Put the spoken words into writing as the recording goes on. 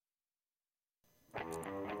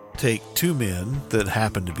Take two men that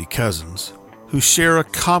happen to be cousins who share a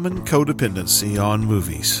common codependency on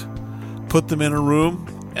movies. Put them in a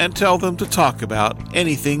room and tell them to talk about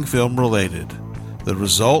anything film-related. The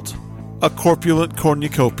result? A corpulent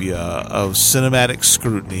cornucopia of cinematic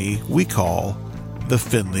scrutiny we call the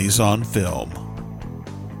Finleys on Film.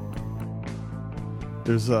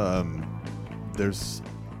 There's a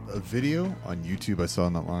video on YouTube I saw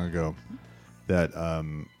not long ago that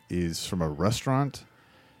is from a restaurant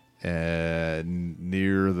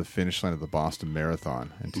near the finish line of the Boston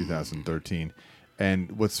Marathon in 2013.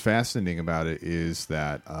 And what's fascinating about it is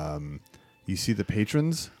that you see the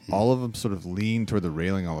patrons, all of them sort of lean toward the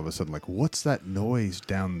railing all of a sudden, like, what's that noise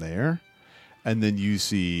down there? And then you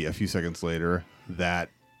see a few seconds later that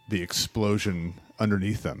the explosion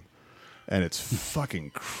underneath them. And it's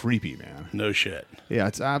fucking creepy, man. No shit. Yeah,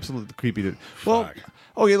 it's absolutely creepy. Well,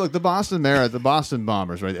 okay, look, the Boston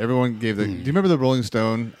bombers, right? Everyone gave the. Do you remember the Rolling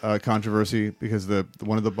Stone controversy because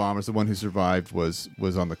one of the bombers, the one who survived, was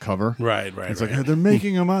on the cover? Right. It's like they're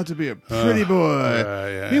making him out to be a pretty boy.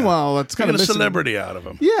 Yeah. Meanwhile, that's kind of a celebrity out of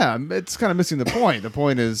him. Yeah, it's kind of missing the point. The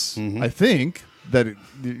point is, I think that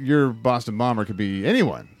your Boston bomber could be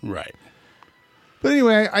anyone. Right. But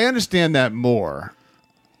anyway, I understand that more.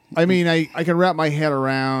 I mean, I can wrap my head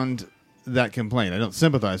around that complaint. I don't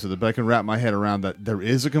sympathize with it, but I can wrap my head around that there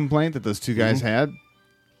is a complaint that those two guys had.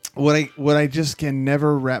 What I just can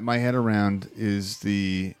never wrap my head around is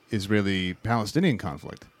the Israeli-Palestinian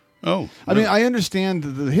conflict. Oh. I mean, I understand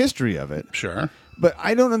the history of it. Sure. But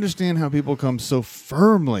I don't understand how people come so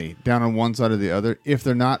firmly down on one side or the other if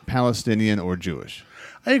they're not Palestinian or Jewish.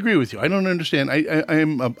 I agree with you. I don't understand.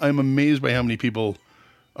 I'm amazed by how many people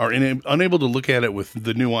are unable to look at it with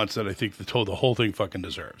the nuance that I think the whole thing fucking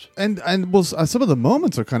deserves. And well, some of the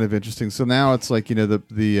moments are kind of interesting. So now it's like,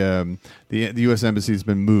 the U.S. embassy has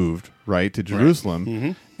been moved right to Jerusalem,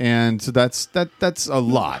 right. And so that's a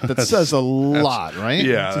lot. That says a lot, right?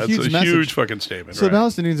 Yeah, it's that's a huge fucking statement. So right.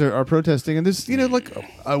 Palestinians are protesting, and there's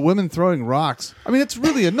women throwing rocks. I mean, it's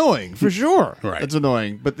really annoying for sure. Right, it's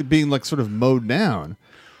annoying, but being like sort of mowed down.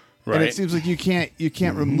 Right. And it seems like you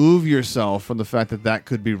can't remove yourself from the fact that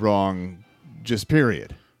could be wrong, just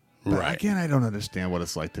period. But right. Again, I don't understand what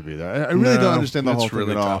it's like to be there. I really don't understand the whole thing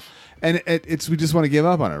really at all. And it's we just want to give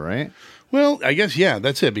up on it, right? Well, I guess, yeah,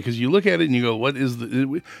 that's it. Because you look at it and you go, what is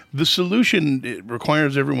the solution? It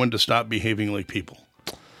requires everyone to stop behaving like people.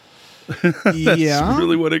 That's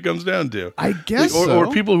really what it comes down to. I guess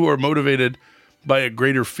or people who are motivated by a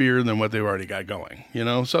greater fear than what they've already got going.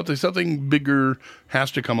 Something bigger has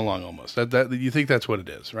to come along almost. That you think that's what it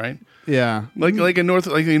is, right? Yeah. Like in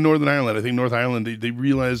Northern Ireland, I think North Ireland they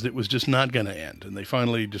realized it was just not going to end, and they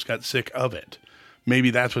finally just got sick of it. Maybe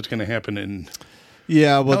that's what's going to happen in.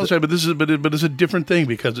 Yeah, well, but it's a different thing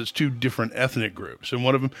because it's two different ethnic groups, and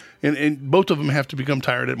one of them and both of them have to become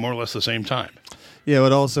tired at more or less the same time. Yeah,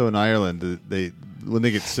 but also in Ireland, when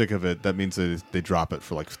they get sick of it, that means they drop it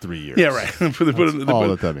for like 3 years. Yeah, right. They put it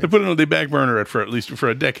on the back burner at least for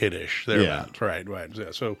a decade-ish. Yeah. Right.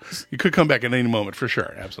 Yeah. So you could come back at any moment for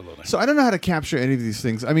sure. Absolutely. So I don't know how to capture any of these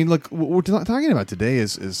things. I mean, look, what we're talking about today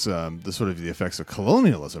is the sort of the effects of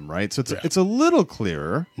colonialism, right? So it's a little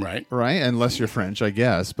clearer, right? Unless you're French, I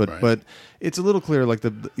guess, but it's a little clearer. Like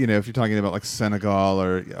if you're talking about like Senegal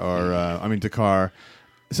or Dakar.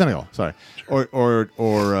 Senegal, sorry, or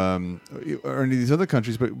any of these other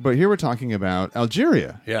countries, but here we're talking about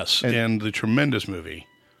Algeria. Yes, and the tremendous movie,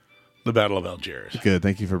 The Battle of Algiers. Good,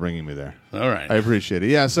 thank you for bringing me there. All right, I appreciate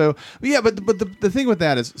it. Yeah, so but the thing with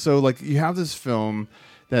that is, so like you have this film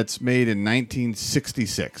that's made in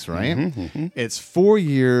 1966, right? Mm-hmm. It's 4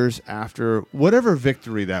 years after whatever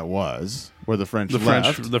victory that was, where the French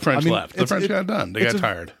left. The French left. The French got done. They got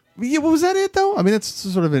tired. Yeah, was that it though? I mean, that's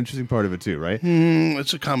sort of an interesting part of it too, right?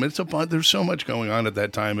 It's a comment. There's so much going on at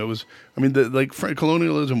that time. It was,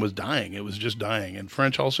 colonialism was dying. It was just dying, and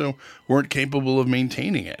French also weren't capable of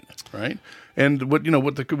maintaining it, right? And what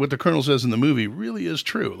the colonel says in the movie really is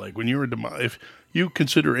true. Like when you're if you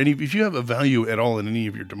consider if you have a value at all in any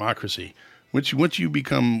of your democracy, once you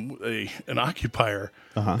become an occupier,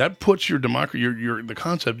 that puts your democracy, the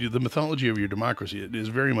concept, the mythology of your democracy is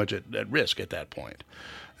very much at risk at that point.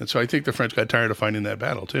 And so I think the French got tired of fighting that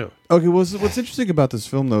battle, too. Okay, well, what's interesting about this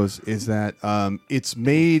film, though, is that it's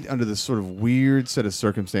made under this sort of weird set of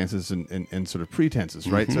circumstances and sort of pretenses,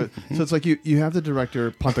 right? Mm-hmm. So it's like you have the director,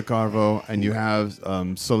 Pontecarvo, and you have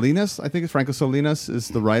Salinas. I think it's Franco Salinas is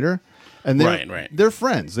the writer. And they're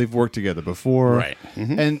friends. They've worked together before. Right.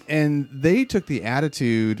 Mm-hmm. And they took the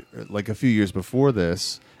attitude, like a few years before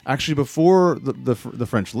this, actually before the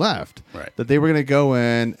French left, Right. that they were going to go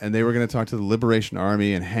in and they were going to talk to the Liberation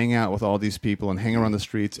Army and hang out with all these people and hang around the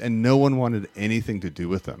streets, and no one wanted anything to do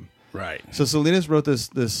with them. Right. So Salinas wrote this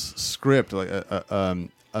script, like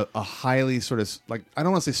a highly sort of, like, I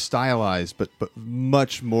don't want to say stylized, but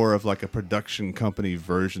much more of like a production company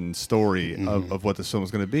version story of what this film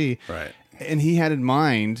was going to be. Right. And he had in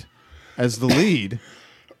mind as the lead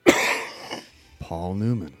Paul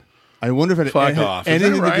Newman. I wonder if it Fuck had off. Is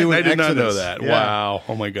anything that right? to do with I did not know Exodus. that. Yeah. Wow.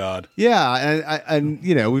 Oh my God. Yeah, and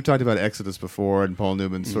you know, we've talked about Exodus before, and Paul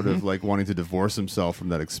Newman sort of like wanting to divorce himself from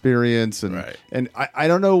that experience, and Right. and I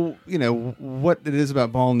don't know, you know, what it is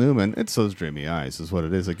about Paul Newman. It's those dreamy eyes, is what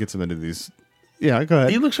it is. It gets him into these. Yeah, go ahead.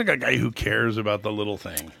 He looks like a guy who cares about the little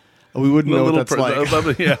thing. We wouldn't know what that's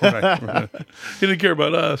like. Yeah, right. He didn't care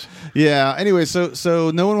about us. Yeah. Anyway, so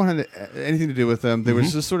no one wanted anything to do with them. They were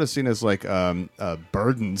just sort of seen as like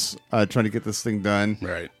burdens trying to get this thing done.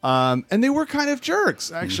 Right. And they were kind of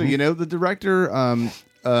jerks, actually. You know, the director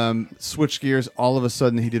switched gears. All of a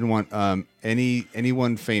sudden, he didn't want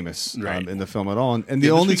anyone famous Right. in the film at all. And the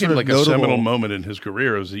This only became sort of like a notable seminal moment in his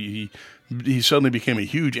career was he suddenly became a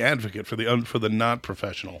huge advocate for the not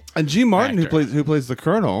professional. and G. Martin, actor. who plays the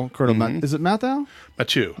Colonel is it Matthew?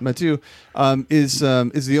 Mathieu. Is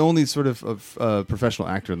the only sort of professional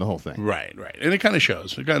actor in the whole thing. Right, and it kind of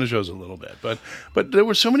shows. It kind of shows a little bit, but there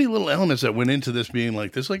were so many little elements that went into this being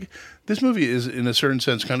like this. Like this movie is, in a certain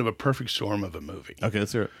sense, kind of a perfect storm of a movie. Okay,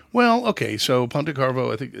 let's hear it. Well, okay, so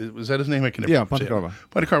Pontecarvo, I think, was that his name? I can never Yeah, say it. Pontecarvo.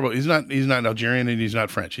 Pontecarvo. He's not Algerian and he's not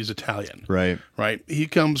French. He's Italian. Right. Right. He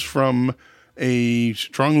comes from a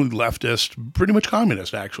strongly leftist, pretty much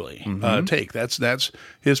communist, actually, take. That's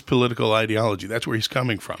his political ideology. That's where he's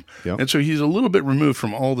coming from. Yep. And so he's a little bit removed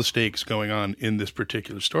from all the stakes going on in this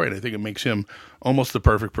particular story. And I think it makes him almost the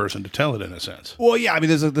perfect person to tell it in a sense. Well, yeah, I mean,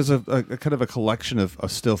 there's a kind of a collection of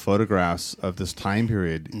still photographs of this time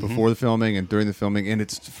period before the filming and during the filming, and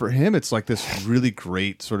it's for him, it's like this really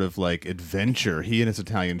great sort of like adventure. He and his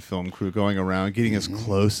Italian film crew going around, getting as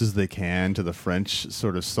close as they can to the French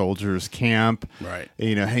sort of soldiers' camp, Right.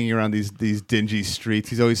 You know, hanging around these dingy streets.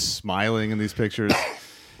 He's always smiling in these pictures.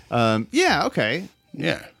 Yeah, okay.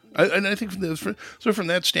 Yeah. And I think from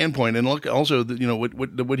that standpoint, and look, also, you know,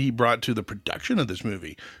 what he brought to the production of this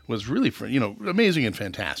movie was really, amazing and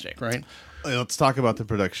fantastic, right? Let's talk about the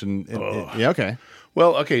production. Yeah, okay.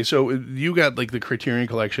 Well, okay, so you got like the Criterion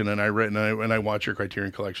Collection, and I watch your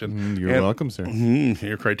Criterion Collection. You're welcome, sir.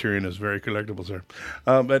 Your Criterion is very collectible, sir.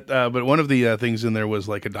 But one of the things in there was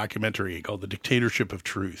like a documentary called "The Dictatorship of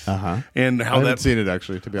Truth," and I how haven't seen it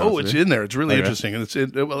actually. To be honest, Oh, it's with you. in there. It's really Okay. interesting,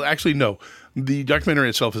 and well, actually, no. The documentary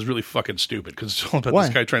itself is really fucking stupid because it's all about Why?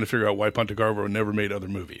 this guy trying to figure out why Pontecarvo never made other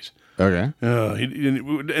movies. Okay.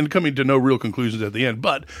 And coming to no real conclusions at the end,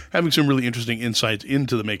 but having some really interesting insights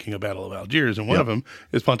into the making of Battle of Algiers. And one of them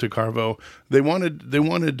is Pontecarvo. They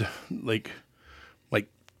wanted like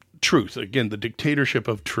truth, again, the dictatorship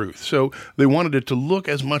of truth. So they wanted it to look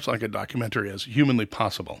as much like a documentary as humanly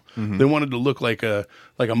possible. They wanted to look like a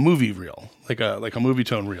movie reel, like a movie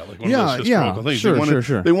tone reel, like one of those historical things.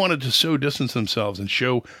 Sure. They wanted to so distance themselves and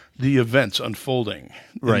show the events unfolding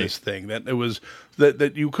in Right. this thing that it was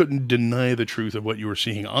that you couldn't deny the truth of what you were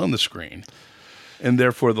seeing on the screen. And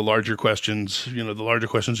therefore, the larger questions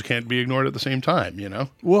can't be ignored at the same time, you know?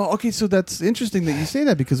 Well, okay, so that's interesting that you say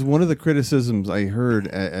that, because one of the criticisms I heard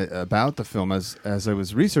about the film as I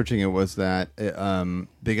was researching it was that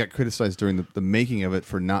they got criticized during the making of it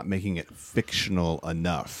for not making it fictional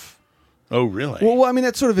enough. Oh, really? Well, I mean,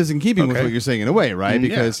 that sort of is in keeping with Okay. what you're saying in a way, right? Yeah.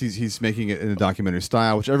 Because he's making it in a documentary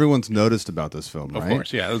style, which everyone's noticed about this film, right? Of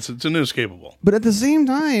course, yeah. It's inescapable. But at the same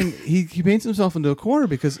time, he paints himself into a corner,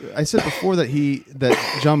 because I said before that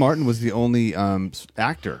John Martin was the only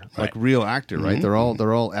actor, like real actor, right? They're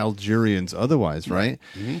all Algerians otherwise, right?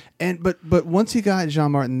 And but once he got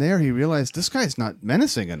Jean Martin there, he realized this guy's not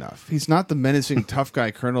menacing enough. He's not the menacing tough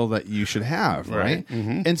guy colonel that you should have, right?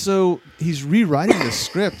 And so he's rewriting the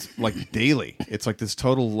script like daily. It's like this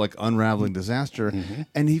total like unraveling disaster,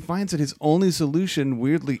 and he finds that his only solution,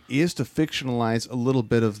 weirdly, is to fictionalize a little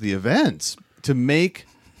bit of the events to make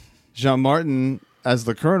Jean Martin as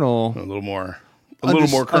the colonel A little more colonel. a little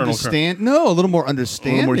more understanding, A little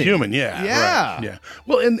more human, yeah. Yeah. Right, yeah.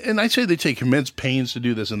 Well, and I say they take immense pains to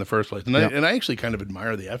do this in the first place. And Yep. I actually kind of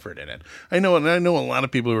admire the effort in it. I know a lot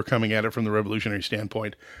of people who are coming at it from the revolutionary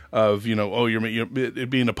standpoint of, you're it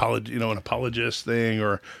being an apologist thing,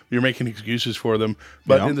 or you're making excuses for them.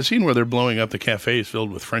 But Yeah. in the scene where they're blowing up the cafes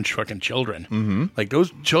filled with French fucking children, like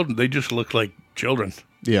those children, they just look like children.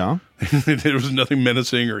 Yeah. There was nothing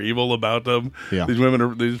menacing or evil about them. Yeah.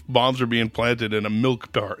 These bombs are being planted in a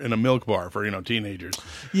milk bar for teenagers.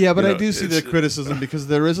 Yeah, but You I know, do see the it's- criticism because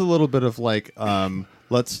there is a little bit of like,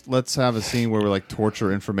 let's have a scene where we like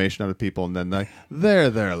torture information out of people, and then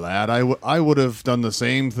there, lad, I would have done the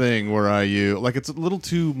same thing were I you. Like it's a little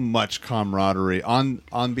too much camaraderie on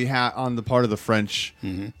the part of the French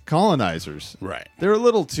colonizers. Right. They're a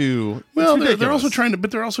little too. Well, it's they're also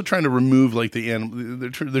ridiculous. they're also trying to remove like the animal.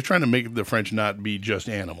 They're trying to make the French not be just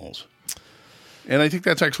animals. And I think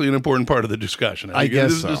that's actually an important part of the discussion. I think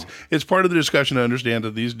guess it's, so. It's part of the discussion to understand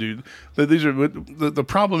that these are the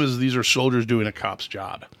problem is these are soldiers doing a cop's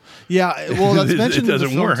job. Yeah, well, that's It mentioned in the doesn't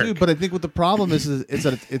film work. too. But I think what the problem is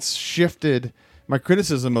that it's shifted. My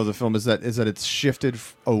criticism of the film is that it's shifted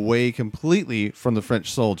away completely from the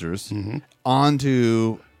French soldiers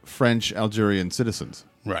onto French Algerian citizens.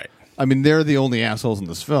 Right. I mean, they're the only assholes in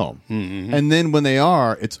this film. And then when they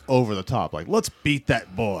are, it's over the top. Like, let's beat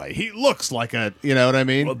that boy. He looks like a, you know what I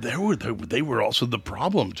mean? Well, they were also the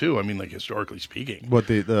problem too. I mean, like historically speaking. What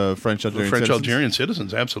the French Algerian The French citizens? Algerian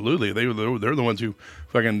citizens, absolutely. They're the ones who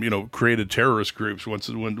fucking created terrorist groups.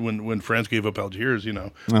 When France gave up Algiers,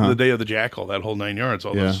 the Day of the Jackal, that whole 9 yards,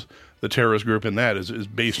 all those. The terrorist group in that is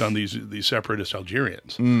based on these separatist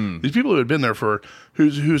Algerians. These people who had been there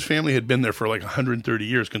whose family had been there for like 130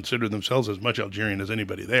 years consider themselves as much Algerian as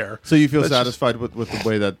anybody there. So you feel That's satisfied with the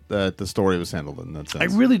way that the story was handled in that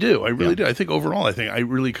sense? I really do. I really do. I think overall, I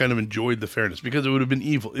really kind of enjoyed the fairness because it would have been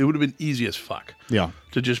evil. It would have been easy as fuck. Yeah.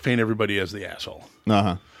 To just paint everybody as the asshole.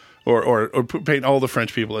 Uh-huh. Or paint all the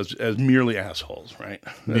French people as merely assholes, right?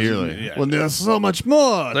 Merely. Yeah. Well, there's so much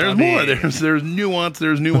more. There's Tommy. more. There's nuance.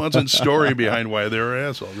 There's nuance and story behind why they're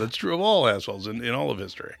assholes. That's true of all assholes in all of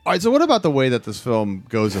history. All right, so what about the way that this film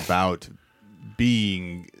goes about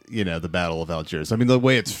being, the Battle of Algiers? I mean, the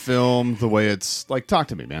way it's filmed, the way it's like, talk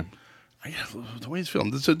to me, man. Yeah, the way it's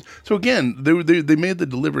filmed. So again, they made the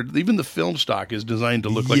deliberate. Even the film stock is designed to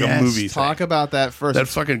look like a movie. Talk about that first. That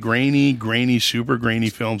fucking grainy, super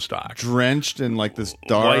grainy film stock, drenched in like this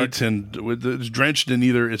dark, white and it's drenched in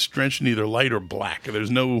either light or black.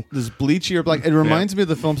 There's no this bleachy or black. It reminds me of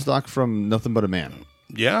the film stock from Nothing But a Man.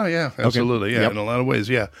 Yeah, absolutely. Yeah, Yep. in a lot of ways,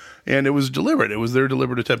 yeah. And it was deliberate. It was their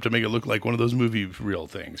deliberate attempt to make it look like one of those movie reel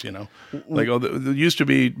things, Like, there used to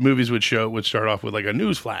be movies would start off with like a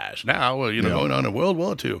news flash. Now, going on in World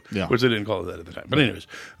War II, Yeah. which they didn't call it that at the time. But anyways,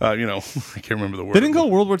 I can't remember the word. They didn't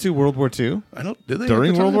call World War II World War II? I don't. Did they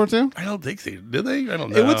During at the World War time? II? I don't think they did. They? I don't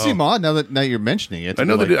know. It would seem odd now you're mentioning it. I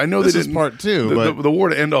know Like, they did. I know this they is didn't. part two. The war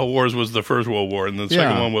to end all wars was the First World War, and the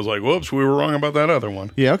second one was like, whoops, we were wrong about that other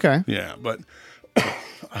one. yeah, okay. Yeah, but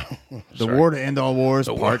The War to End All Wars,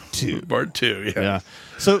 Part 2. Part 2, yeah. Yeah.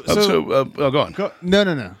 So go on.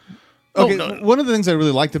 No. Oh, Okay, no. one of the things I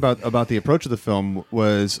really liked about the approach of the film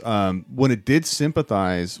was when it did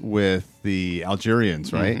sympathize with the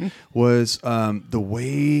Algerians, right? Mm-hmm. Was the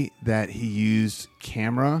way that he used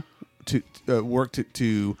camera to work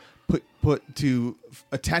to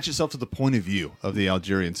attach itself to the point of view of the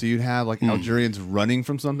Algerians. So you'd have like Algerians running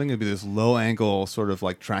from something. It'd be this low angle sort of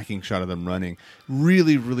like tracking shot of them running.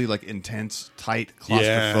 Really, really like intense, tight,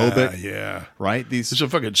 claustrophobic. Yeah. Right? It's a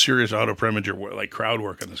fucking serious auto Preminger, like crowd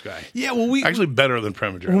work on this guy. Yeah, well, Actually, better than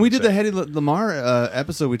Preminger. when we did the Hedy Lamar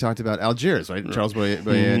episode, we talked about Algiers, right? Charles Boyer and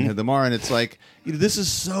Hedy Lamar, and it's like this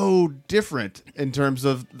is so different in terms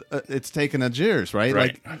of it's taken Algiers, right?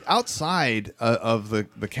 Right. Like outside of the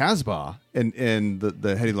Casbah in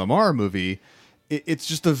the Hedy Lamar movie, it's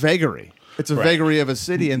just a vagary. It's a vagary of a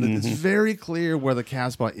city, and it's very clear where the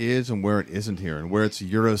Casbah is and where it isn't here, and where it's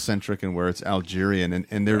Eurocentric and where it's Algerian,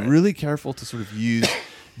 and they're really careful to sort of use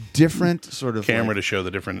different sort of camera to show the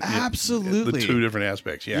different, Absolutely. the two different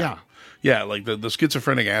aspects. Yeah, like the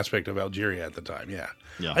schizophrenic aspect of Algeria at the time. Yeah.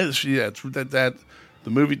 It's that. The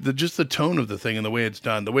movie, just the tone of the thing and the way it's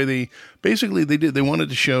done, the way they wanted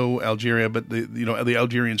to show Algeria, but the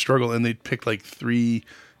Algerian struggle, and they picked like 3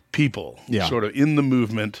 people, sort of in the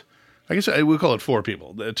movement. I guess I would call it 4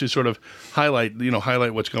 people to sort of highlight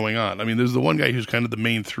what's going on. I mean, there's the one guy who's kind of the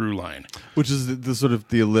main through line, which is the sort of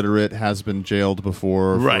the illiterate, has been jailed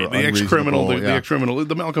before, right? for The ex-criminal, unreasonable- the ex-criminal,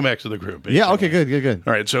 the Malcolm X of the group. Basically. Yeah. Okay. Good.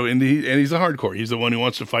 All right, so and he's the hardcore. He's the one who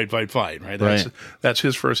wants to fight, right? That's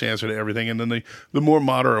his first answer to everything. And then the more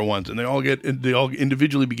moderate ones, and they all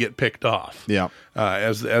individually get picked off. Yeah.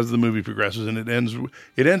 As the movie progresses, and it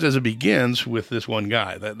ends as it begins with this one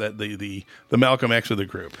guy, that the Malcolm X of the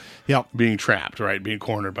group. Yeah. Yep. being trapped, right, being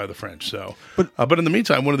cornered by the French. So, but in the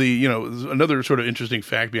meantime, one of the another sort of interesting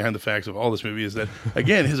fact behind the facts of all this movie is that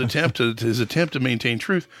again his attempt to maintain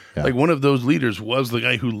truth, like one of those leaders was the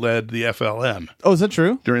guy who led the FLM. Oh, is that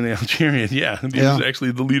true? During the Algerian, he was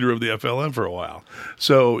actually the leader of the FLM for a while.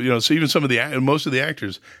 So so even most of the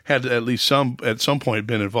actors had at least at some point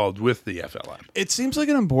been involved with the FLM. It seems like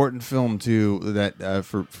an important film too that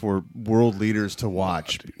for world leaders to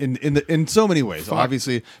watch in so many ways,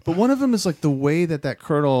 obviously. But one of them is like the way that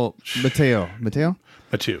Colonel Mathieu,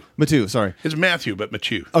 sorry, it's Matthew, but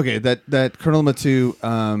Mathieu. Okay, that Colonel Mathieu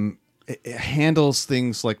handles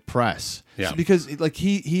things like press. Yeah. So because like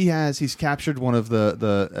he's captured one of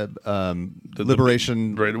the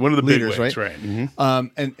liberation one of the leaders, big wigs, right?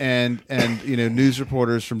 Mm-hmm. And news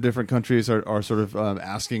reporters from different countries are sort of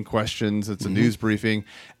asking questions. It's a news briefing,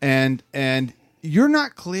 and you're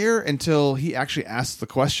not clear until he actually asks the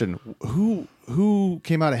question: who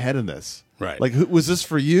came out ahead in this? Right. Like, was this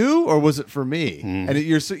for you or was it for me? And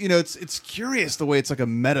it's curious the way it's like a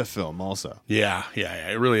meta film also. Yeah,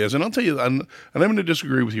 it really is. And I'll tell you, and I'm going to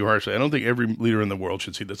disagree with you harshly. I don't think every leader in the world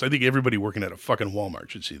should see this. I think everybody working at a fucking Walmart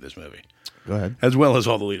should see this movie. Go ahead. As well as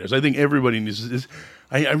all the leaders. I think everybody needs this.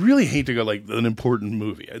 I really hate to go like an important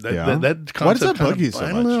movie. That concept. Why does that bug you so much?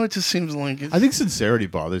 I don't know. It just seems like I think sincerity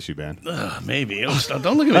bothers you, man. Maybe.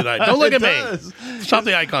 Don't look at me. Don't look at me. Stop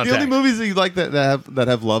the eye contact. The only movies that you like that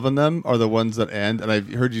have love in them are the ones that end. And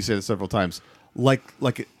I've heard you say this several times.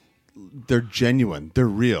 They're genuine. They're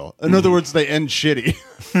real. In other words, they end shitty.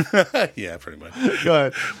 Yeah, pretty much. Go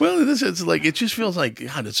ahead. Well, it just feels like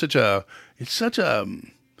God. It's such a.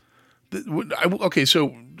 Okay,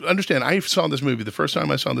 so understand. I saw this movie the first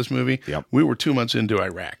time I saw this movie. Yep. We were 2 months into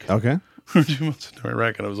Iraq. Okay. We were 2 months into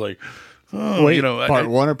Iraq, and I was like, oh, wait, part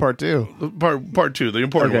one or part two? Part two, the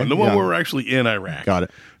important one, the one yeah. where we're actually in Iraq. Got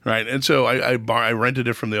it. Right, and so I rented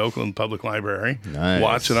it from the Oakland Public Library. Nice.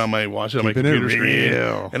 Watched it on my computer screen,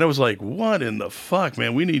 and I was like, "What in the fuck,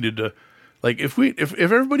 man? We needed to, like, if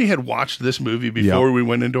everybody had watched this movie before we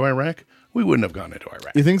went into Iraq, we wouldn't have gone into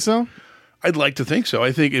Iraq." You think so? I'd like to think so.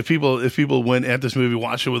 I think if people went at this movie,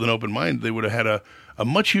 watched it with an open mind, they would have had a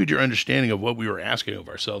much huger understanding of what we were asking of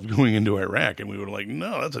ourselves going into Iraq, and we were like,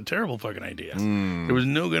 "No, that's a terrible fucking idea. It was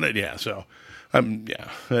no good idea." So.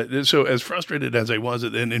 So as frustrated as I was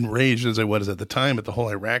and enraged as I was at the time at the whole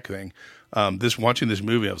Iraq thing, watching this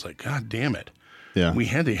movie, I was like, God damn it. Yeah. We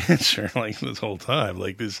had the answer like this whole time,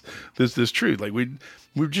 like this truth. Like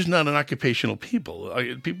we're just not an occupational people.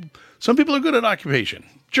 Some people are good at occupation.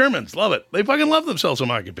 Germans love it. They fucking love themselves some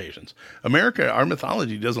occupations. America, our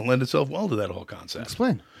mythology doesn't lend itself well to that whole concept.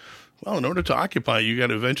 Explain. Well, in order to occupy, you got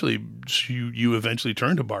to eventually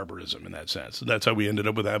turn to barbarism in that sense. And that's how we ended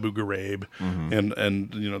up with Abu Ghraib and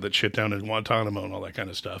that shit down in Guantanamo and all that kind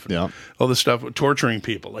of stuff. And all this stuff, torturing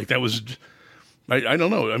people. Like that was, I don't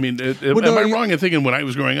know. I mean, am I wrong in thinking when I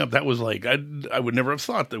was growing up, that was like, I would never have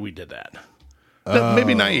thought that we did that.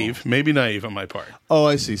 Maybe naive on my part. Oh,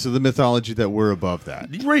 I see. So the mythology that we're above that,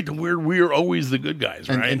 right? We're always the good guys,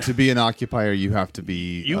 right? And to be an occupier, you have to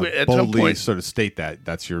be at boldly some point, sort of state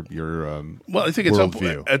that's your well, I think at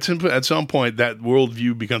some point that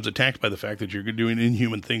worldview becomes attacked by the fact that you're doing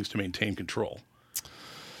inhuman things to maintain control.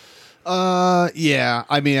 Yeah.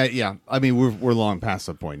 I mean, we're long past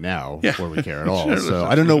the point now where we care at all. Sure, so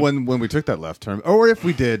I don't know when we took that left turn, or if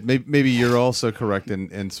we did. Maybe you're also correct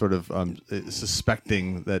in sort of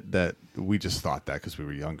suspecting that we just thought that because we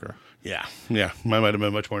were younger. Yeah. I might have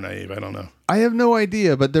been much more naive. I don't know. I have no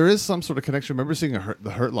idea, but there is some sort of connection. I remember seeing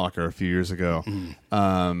the Hurt Locker a few years ago,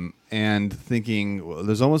 and thinking, well,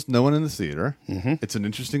 there's almost no one in the theater. It's an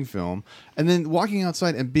interesting film, and then walking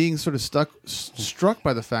outside and being sort of struck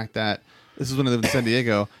by the fact that this is when I lived in San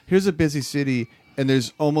Diego. Here's a busy city, and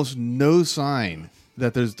there's almost no sign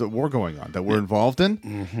that there's the war going on that we're involved in,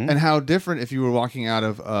 and how different if you were walking out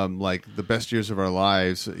of like the best years of our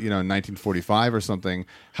lives, in 1945 or something,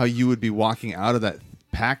 how you would be walking out of that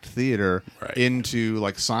packed theater into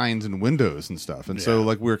like signs and windows and stuff, and so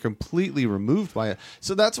like we're completely removed by it.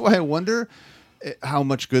 So that's why I wonder how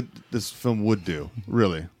much good this film would do,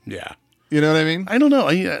 really. Yeah. You know what I mean? I don't know.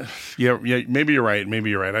 Yeah. Maybe you're right.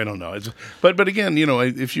 I don't know. But again,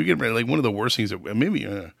 if you get like one of the worst things that maybe.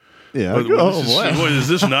 Is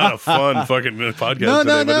this not a fun fucking podcast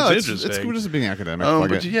today? But it's interesting. We're just being academic.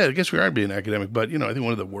 But yeah, I guess we are being academic. But I think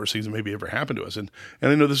one of the worst things that maybe ever happened to us, and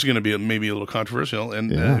I know this is going to be maybe a little controversial,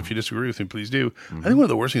 and if you disagree with me, please do. I think one of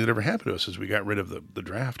the worst things that ever happened to us is we got rid of the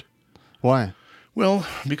draft. Why? Well,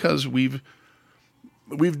 because we've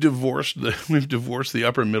divorced the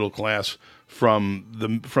upper middle class from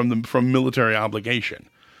military obligation.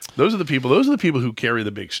 Those are the people. Those are the people who carry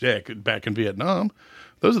the big stick back in Vietnam.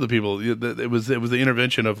 Those are the people. It was the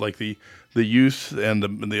intervention of like the youth and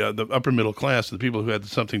the upper middle class, the people who had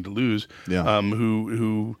something to lose,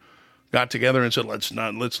 who got together and said, let's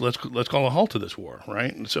call a halt to this war,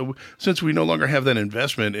 right? And so since we no longer have that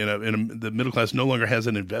investment the middle class no longer has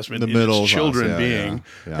an investment in its children being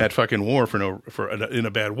at fucking war in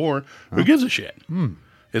a bad war, who gives a shit?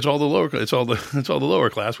 It's all the lower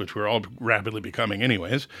class, which we're all rapidly becoming,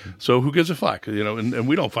 anyways. So who gives a fuck, And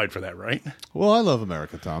we don't fight for that, right? Well, I love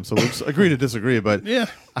America, Tom. So we'll agree to disagree. But yeah,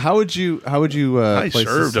 how would you? I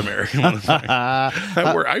served America.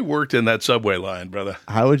 I worked in that subway line, brother.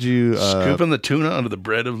 How would you scooping the tuna under the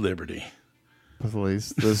bread of liberty?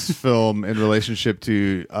 Place this film in relationship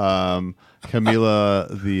to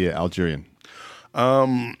Camila the Algerian.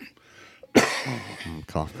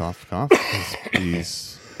 Cough, cough, cough.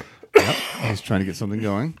 He's trying to get something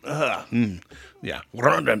going. Yeah.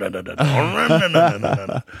 No,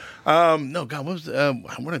 God, what was where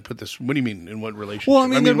did I put this? What do you mean? In what relationship? Well, I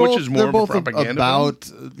mean, which is more they're both of a propaganda about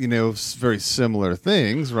film? Very similar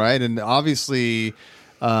things, right? And obviously,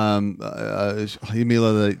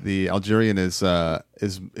 Camila the Algerian is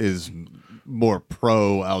more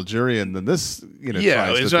pro-Algerian than this.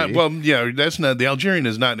 It's not. Well, yeah, that's not. The Algerian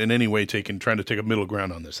is not in any way trying to take a middle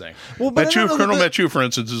ground on this thing. Well, but Colonel Mathieu, for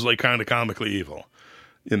instance, is like kind of comically evil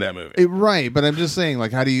in that movie, right? But I'm just saying,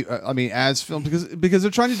 like, how do you? As film, because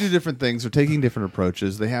they're trying to do different things, they're taking different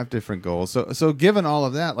approaches, they have different goals. So given all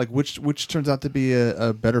of that, like, which turns out to be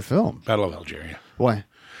a better film? Battle of Algeria. Why?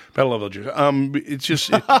 Battle of Algiers. It's just.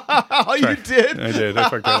 You did. I did. I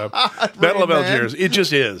fucked that up. Battle of Algiers. It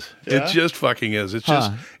just is. Yeah? It just fucking is. It's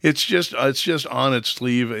just on its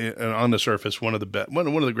sleeve and on the surface one of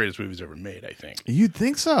the greatest movies ever made. I think. You'd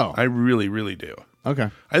think so. I really, really do. Okay.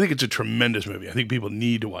 I think it's a tremendous movie. I think people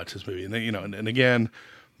need to watch this movie, and and again,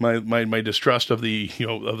 my distrust of the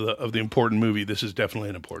of the important movie. This is definitely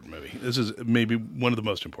an important movie. This is maybe one of the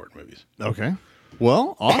most important movies. Okay.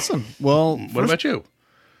 Well, awesome. Well, what about you?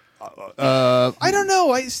 I don't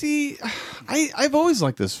know. I've always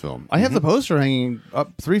liked this film. I have the poster hanging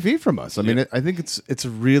up 3 feet from us. I mean, I think it's a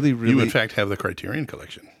really, really. You in fact have the Criterion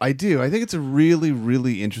Collection. I do. I think it's a really,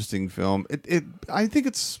 really interesting film. I think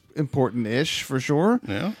it's important-ish for sure.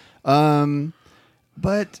 Yeah.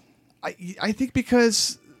 But I think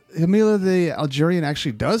because Camila the Algerian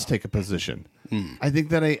actually does take a position. I think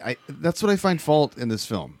that that's what I find fault in this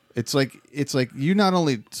film. It's like you not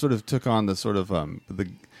only sort of took on the sort of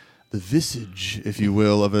the visage, if you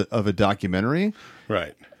will, of a documentary,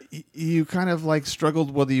 right? You kind of like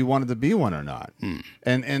struggled whether you wanted to be one or not,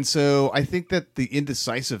 and so I think that the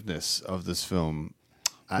indecisiveness of this film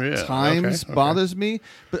at times bothers me,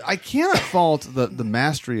 but I cannot fault the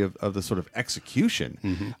mastery of the sort of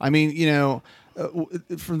execution. I mean,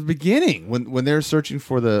 from the beginning when they're searching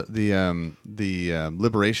for the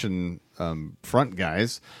Liberation Front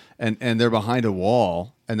guys, and they're behind a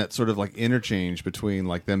wall, and that sort of like interchange between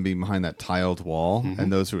like them being behind that tiled wall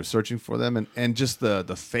and those who are searching for them, and just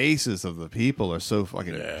the faces of the people are so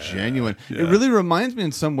fucking genuine. It really reminds me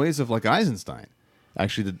in some ways of like Eisenstein.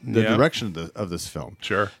 Actually, the direction of this film.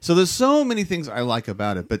 Sure. So there's so many things I like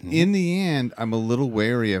about it, but in the end, I'm a little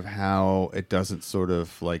wary of how it doesn't sort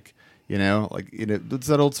of like. It's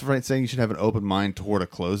that old saying you should have an open mind toward a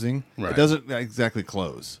closing. Right. It doesn't exactly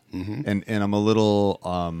close, and I'm a little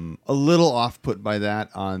off put by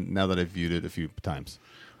that now that I've viewed it a few times.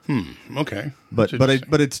 Okay. But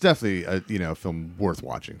it's definitely a film worth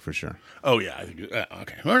watching for sure. Oh yeah, I think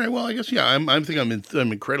okay. All right. Well, I guess I'm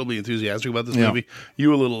incredibly enthusiastic about this movie.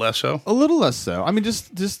 You a little less so. A little less so. I mean,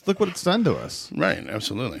 just look what it's done to us. Right.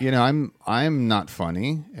 Absolutely. I'm not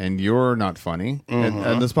funny, and you're not funny,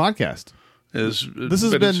 and this podcast.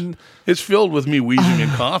 It's filled with me wheezing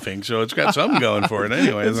and coughing, so it's got something going for it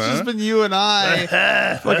anyway. It's just been you and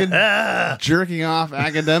I fucking jerking off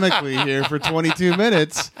academically here for 22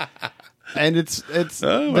 minutes. And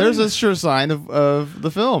there's a sure sign of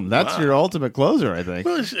the film. That's your ultimate closer, I think.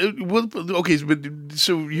 Well, okay, but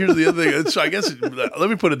so here's the other thing. So I guess let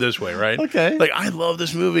me put it this way, right? Okay. Like I love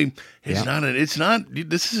this movie. It's not.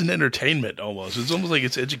 This is an entertainment almost. It's almost like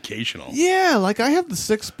it's educational. Yeah, like I have the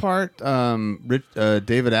 6-part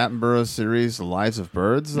David Attenborough series, The Lives of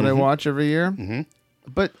Birds, that I watch every year.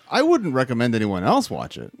 But I wouldn't recommend anyone else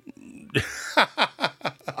watch it.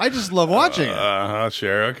 I just love watching it.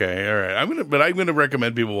 Sure. Okay. All right. I'm gonna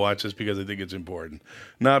recommend people watch this because I think it's important.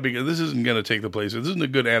 Not because this isn't gonna take the place. This isn't a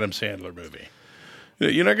good Adam Sandler movie.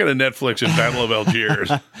 You're not gonna Netflix in Battle of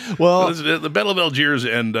Algiers. Well, the Battle of Algiers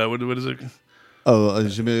and what is it? Oh,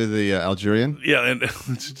 Jamil the Algerian. Yeah, and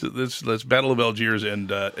let's Battle of Algiers and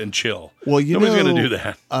chill. Well, nobody's going to do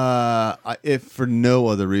that. If for no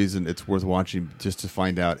other reason, it's worth watching just to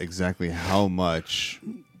find out exactly how much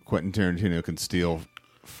Quentin Tarantino can steal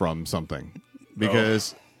from something.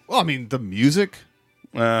 Because, well, I mean, the music,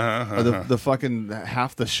 the fucking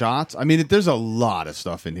half the shots. I mean, there's a lot of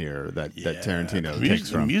stuff in here that Tarantino takes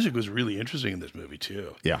from. The music was really interesting in this movie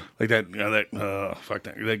too. Yeah, like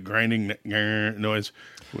that grinding noise.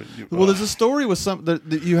 Well, there's a story with some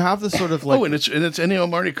that you have this sort of like. And it's Ennio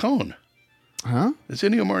Morricone. Huh? It's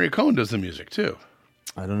Ennio Morricone does the music too.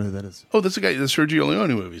 I don't know who that is. Oh, that's the guy, the Sergio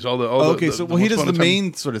Leone movies. He does the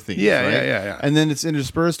main sort of thing. Yeah, right? yeah. And then it's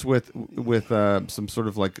interspersed with some sort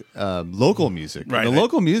of like local music. Right. The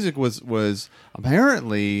local music was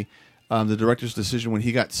apparently the director's decision when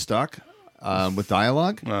he got stuck with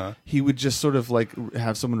dialogue. He would just sort of like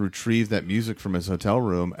have someone retrieve that music from his hotel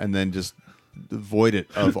room and then just void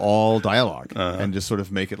it of all dialogue and just sort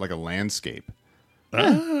of make it like a landscape.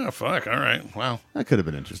 Fuck. All right. Wow. That could have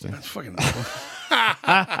been interesting. That's fucking.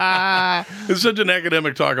 It's such an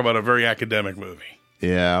academic talk about a very academic movie.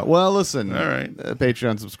 Yeah. Well, listen. All right.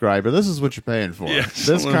 Patreon subscriber, this is what you're paying for. Yes,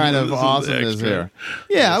 this kind of this is awesomeness extra. here.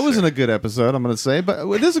 Yeah, Yes, it wasn't sir. a good episode, I'm going to say, but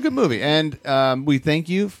this is a good movie. And we thank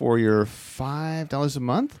you for your $5 a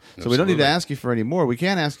month. So we don't need to Absolutely. ask you for any more. We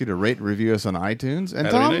can ask you to rate and review us on iTunes. And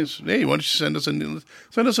That'd Tom, be nice. Hey, why don't you send us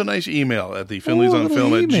a nice email at the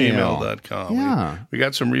finleysonfilm@gmail.com. Yeah. We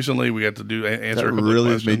got some recently. We got to do answer that a couple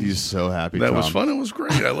really of made questions. you so happy, That Tom. was fun. It was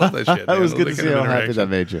great. I love that shit. That was man. good to That see kind how of happy that interaction.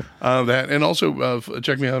 made you. That and also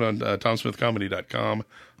check me out on TomSmithComedy.com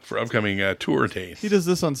for upcoming tour dates. He does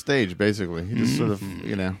this on stage, basically. He just sort of,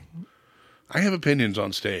 I have opinions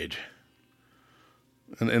on stage,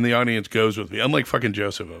 and the audience goes with me. Unlike fucking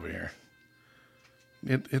Joseph over here.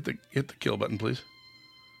 Hit the kill button, please.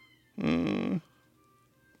 No.